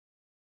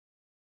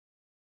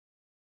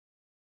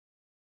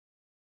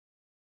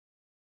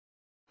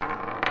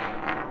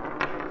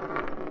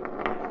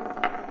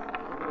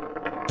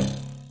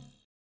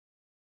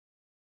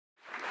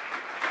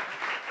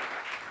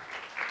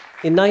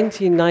In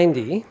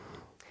 1990,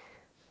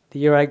 the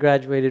year I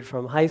graduated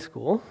from high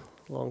school,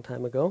 a long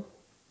time ago,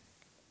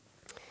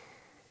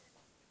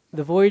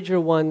 the Voyager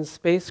 1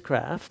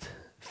 spacecraft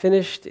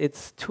finished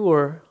its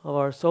tour of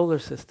our solar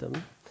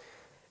system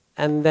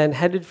and then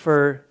headed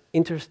for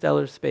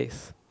interstellar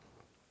space.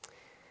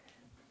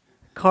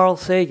 Carl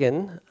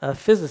Sagan, a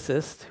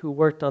physicist who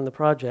worked on the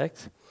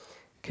project,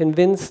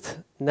 convinced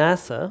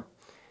NASA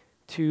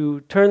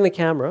to turn the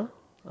camera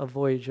of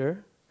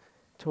Voyager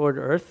toward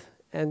Earth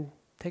and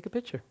take a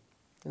picture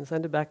and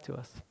send it back to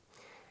us.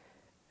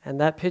 And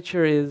that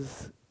picture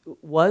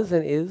was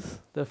and is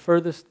the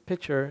furthest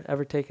picture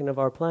ever taken of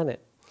our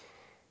planet,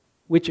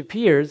 which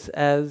appears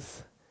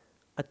as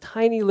a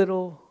tiny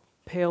little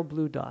pale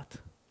blue dot,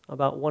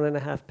 about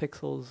 1.5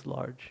 pixels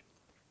large.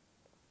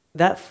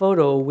 That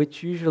photo,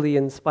 which usually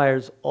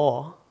inspires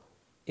awe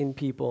in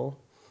people,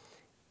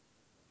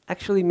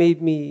 actually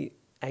made me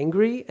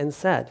angry and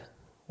sad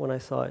when I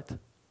saw it.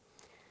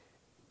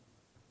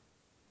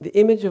 The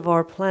image of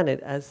our planet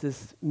as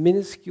this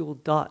minuscule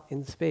dot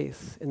in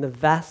space, in the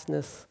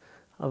vastness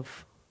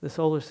of the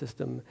solar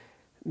system,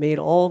 made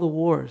all the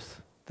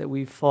wars that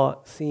we've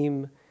fought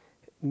seem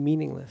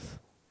meaningless,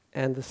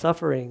 and the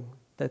suffering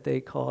that they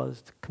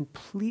caused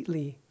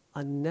completely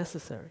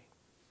unnecessary.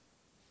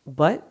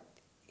 But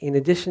in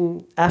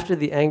addition, after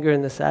the anger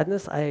and the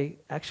sadness, I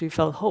actually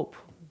felt hope,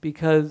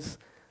 because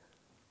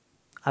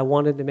I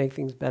wanted to make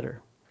things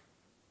better.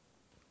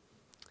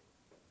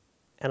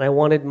 And I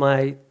wanted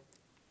my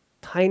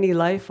tiny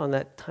life on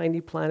that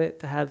tiny planet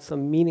to have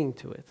some meaning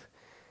to it,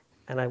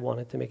 and I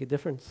wanted to make a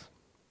difference.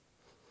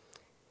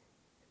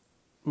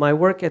 My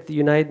work at the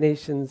United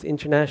Nations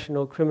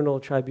International Criminal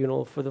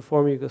Tribunal for the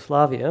former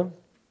Yugoslavia,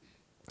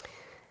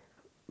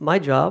 my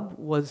job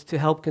was to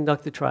help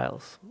conduct the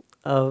trials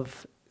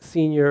of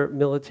senior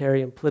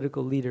military and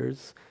political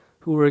leaders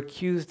who were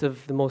accused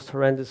of the most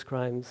horrendous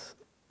crimes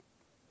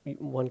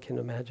one can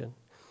imagine.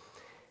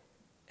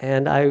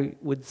 And I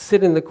would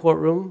sit in the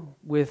courtroom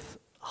with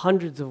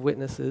hundreds of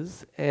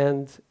witnesses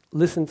and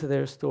listen to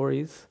their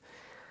stories,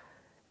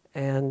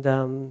 and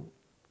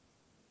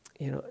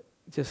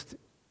just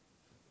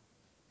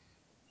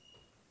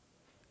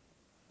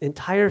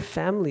entire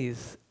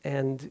families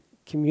and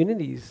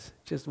communities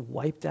just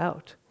wiped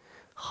out.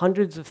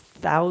 Hundreds of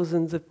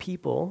thousands of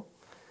people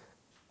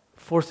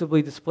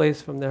forcibly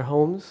displaced from their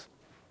homes.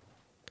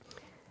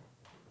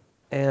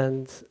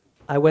 And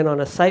I went on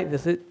a site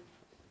visit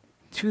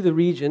to the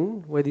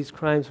region where these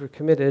crimes were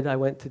committed. I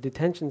went to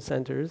detention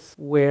centers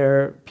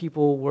where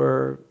people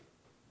were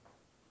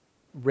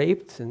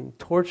raped and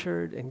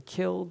tortured and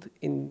killed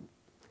in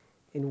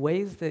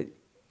ways that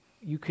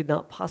you could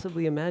not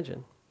possibly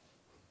imagine.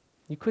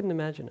 You couldn't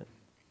imagine it.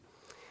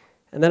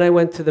 And then I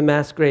went to the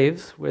mass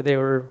graves where they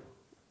were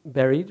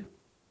buried.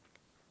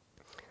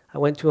 I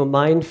went to a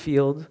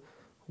minefield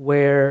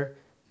where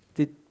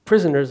the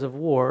prisoners of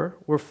war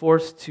were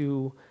forced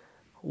to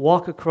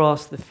walk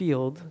across the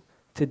field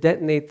to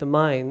detonate the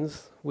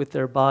mines with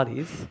their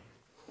bodies.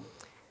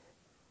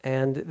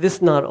 And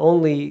this not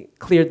only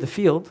cleared the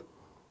field,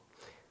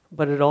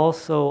 but it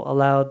also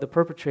allowed the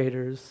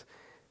perpetrators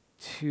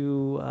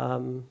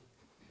to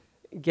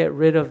get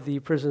rid of the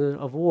prisoners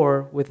of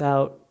war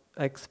without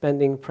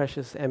expending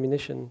precious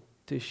ammunition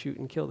to shoot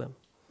and kill them.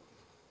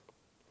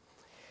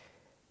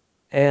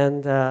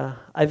 And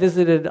I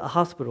visited a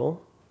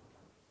hospital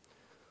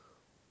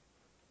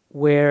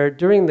where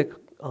during the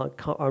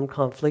armed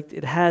conflict,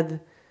 it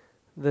had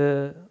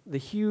the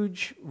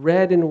huge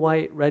red and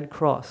white Red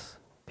Cross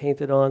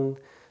painted on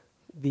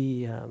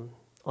the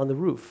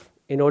roof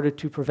in order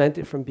to prevent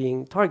it from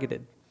being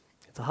targeted.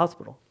 It's a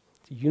hospital.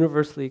 It's a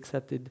universally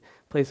accepted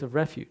place of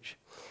refuge.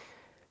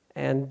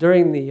 And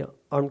during the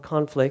armed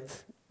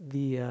conflict,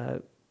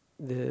 the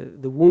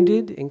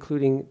wounded,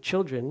 including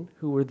children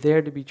who were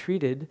there to be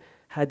treated,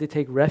 had to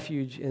take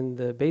refuge in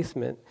the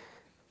basement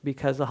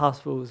because the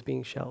hospital was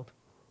being shelled.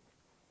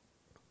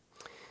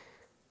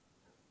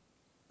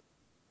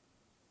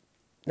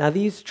 Now,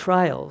 these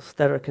trials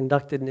that are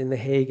conducted in The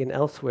Hague and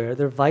elsewhere,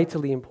 they're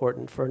vitally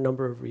important for a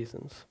number of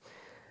reasons.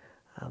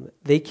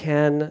 They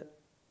can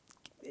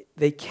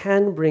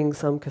bring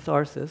some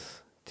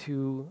catharsis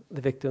to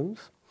the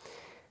victims.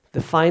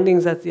 The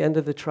findings at the end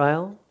of the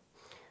trial,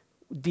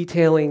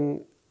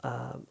 detailing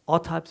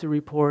autopsy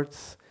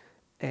reports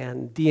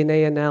and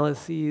DNA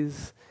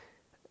analyses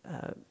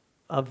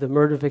of the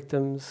murder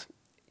victims,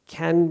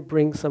 can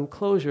bring some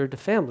closure to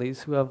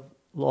families who have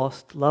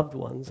lost loved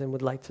ones and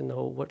would like to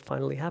know what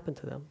finally happened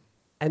to them.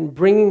 And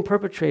bringing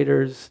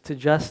perpetrators to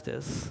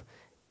justice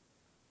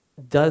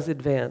does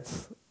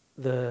advance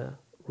the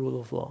rule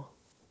of law.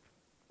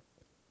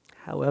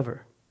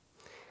 However,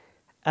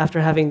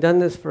 after having done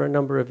this for a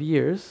number of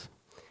years,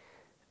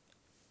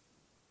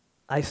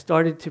 I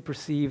started to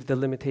perceive the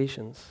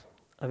limitations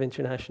of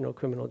international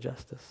criminal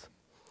justice.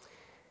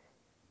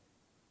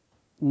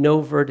 No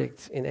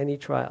verdict in any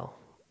trial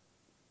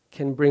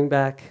can bring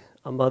back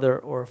a mother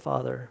or a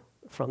father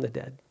from the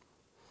dead.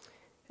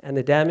 And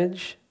the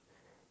damage,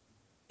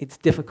 it's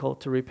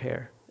difficult to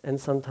repair and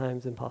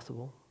sometimes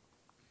impossible.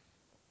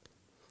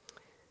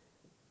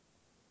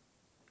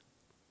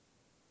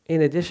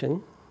 In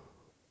addition,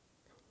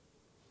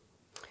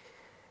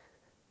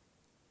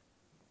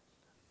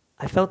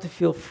 I felt to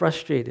feel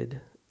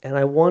frustrated, and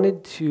I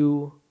wanted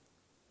to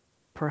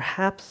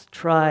perhaps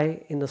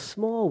try in a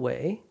small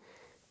way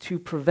to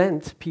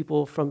prevent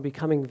people from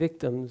becoming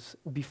victims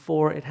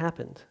before it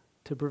happened,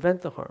 to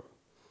prevent the harm,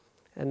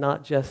 and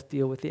not just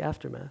deal with the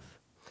aftermath.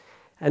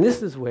 And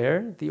this is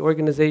where the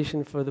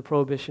Organization for the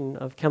Prohibition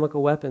of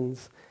Chemical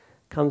Weapons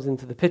comes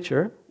into the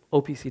picture,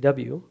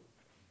 OPCW.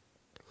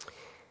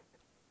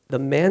 The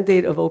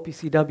mandate of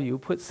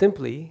OPCW, put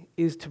simply,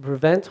 is to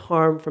prevent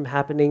harm from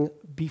happening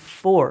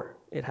before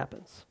it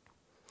happens.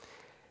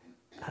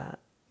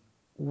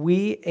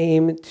 We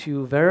aim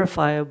to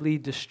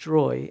verifiably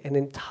destroy an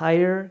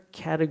entire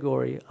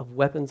category of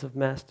weapons of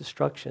mass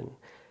destruction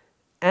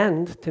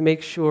and to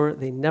make sure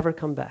they never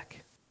come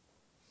back.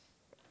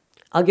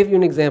 I'll give you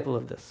an example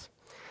of this.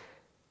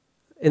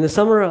 In the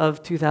summer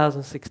of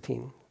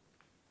 2016,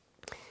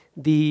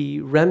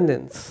 the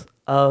remnants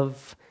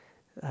of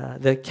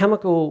the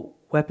chemical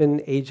weapon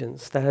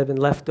agents that had been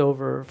left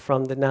over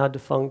from the now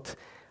defunct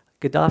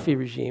Gaddafi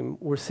regime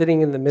were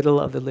sitting in the middle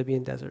of the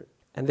Libyan desert.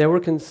 And there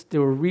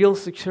were real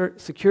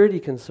security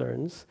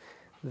concerns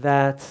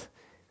that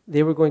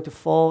they were going to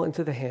fall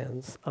into the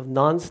hands of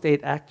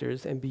non-state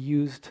actors and be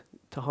used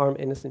to harm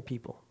innocent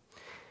people.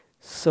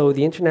 So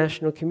the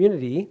international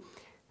community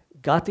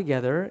got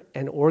together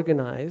and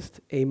organized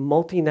a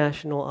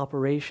multinational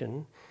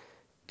operation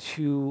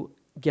to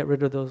get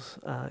rid of those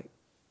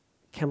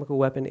chemical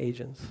weapon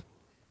agents,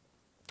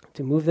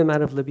 to move them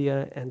out of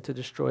Libya and to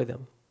destroy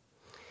them.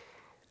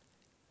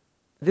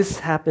 This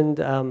happened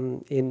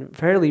in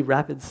fairly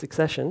rapid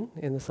succession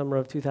in the summer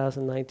of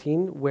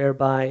 2019,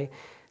 whereby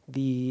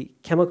the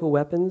chemical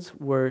weapons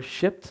were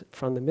shipped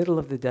from the middle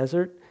of the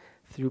desert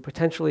through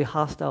potentially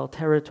hostile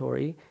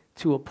territory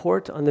to a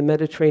port on the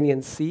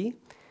Mediterranean Sea.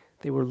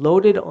 They were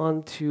loaded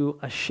onto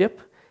a ship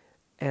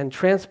and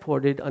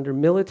transported under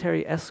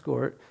military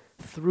escort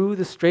through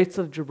the Straits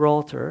of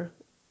Gibraltar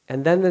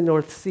and then the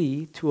North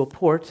Sea to a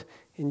port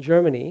in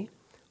Germany,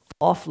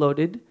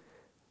 offloaded,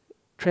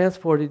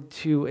 transported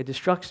to a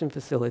destruction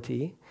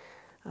facility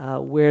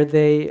where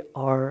they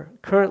are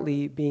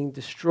currently being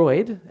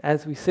destroyed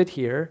as we sit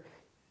here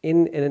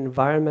in an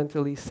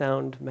environmentally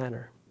sound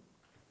manner.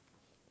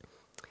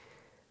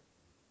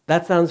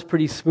 That sounds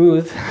pretty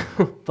smooth,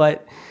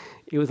 but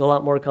it was a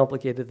lot more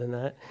complicated than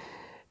that.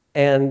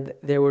 And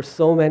there were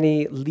so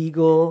many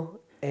legal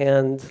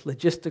and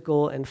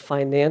logistical and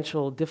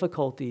financial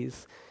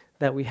difficulties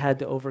that we had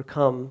to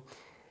overcome.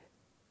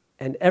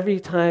 And every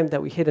time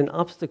that we hit an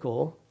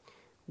obstacle,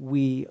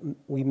 we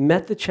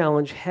met the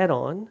challenge head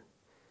on,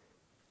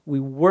 we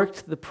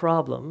worked the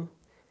problem,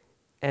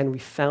 and we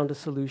found a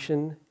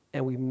solution,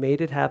 and we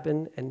made it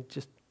happen, and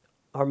just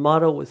our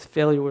motto was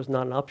failure was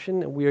not an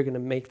option, and we are going to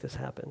make this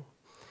happen.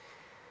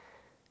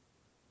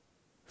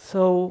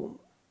 So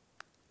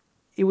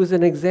it was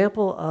an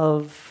example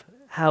of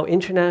how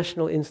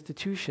international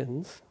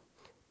institutions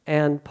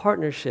and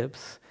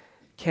partnerships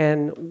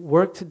can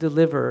work to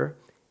deliver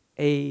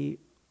a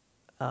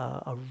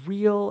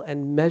real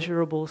and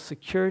measurable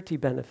security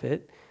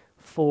benefit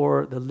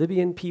for the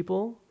Libyan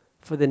people,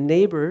 for the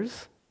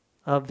neighbors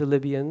of the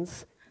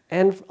Libyans,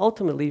 and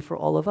ultimately for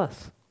all of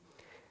us.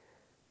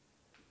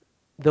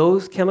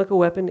 Those chemical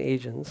weapon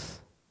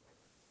agents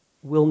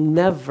will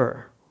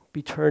never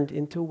be turned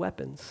into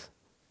weapons,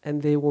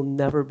 and they will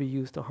never be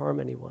used to harm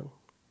anyone.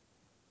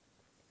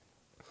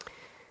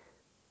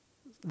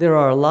 There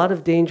are a lot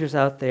of dangers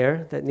out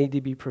there that need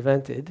to be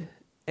prevented,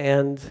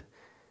 and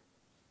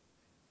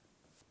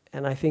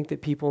I think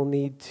that people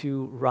need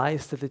to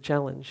rise to the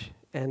challenge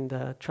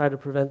and try to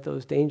prevent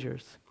those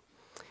dangers.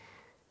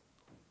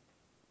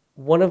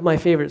 One of my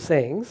favorite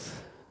sayings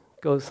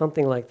goes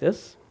something like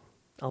this.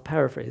 I'll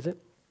paraphrase it.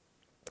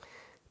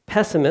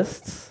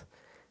 Pessimists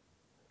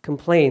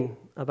complain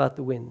about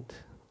the wind.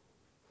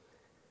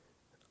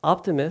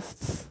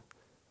 Optimists,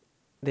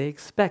 they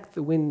expect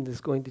the wind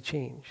is going to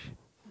change.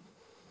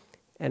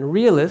 And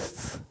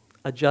realists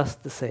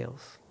adjust the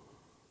sails.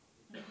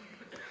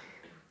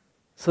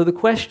 So the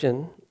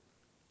question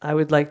I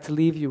would like to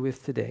leave you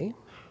with today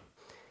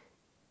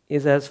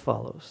is as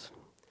follows.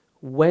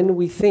 When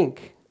we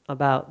think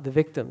about the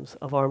victims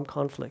of armed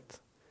conflict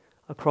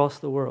across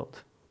the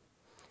world,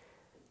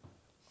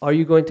 are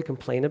you going to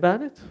complain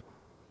about it?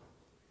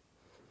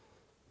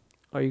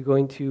 Are you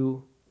going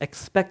to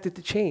expect it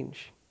to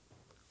change?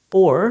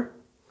 Or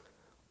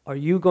are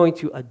you going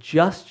to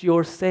adjust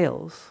your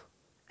sails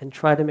and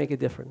try to make a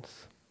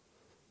difference?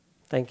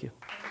 Thank you.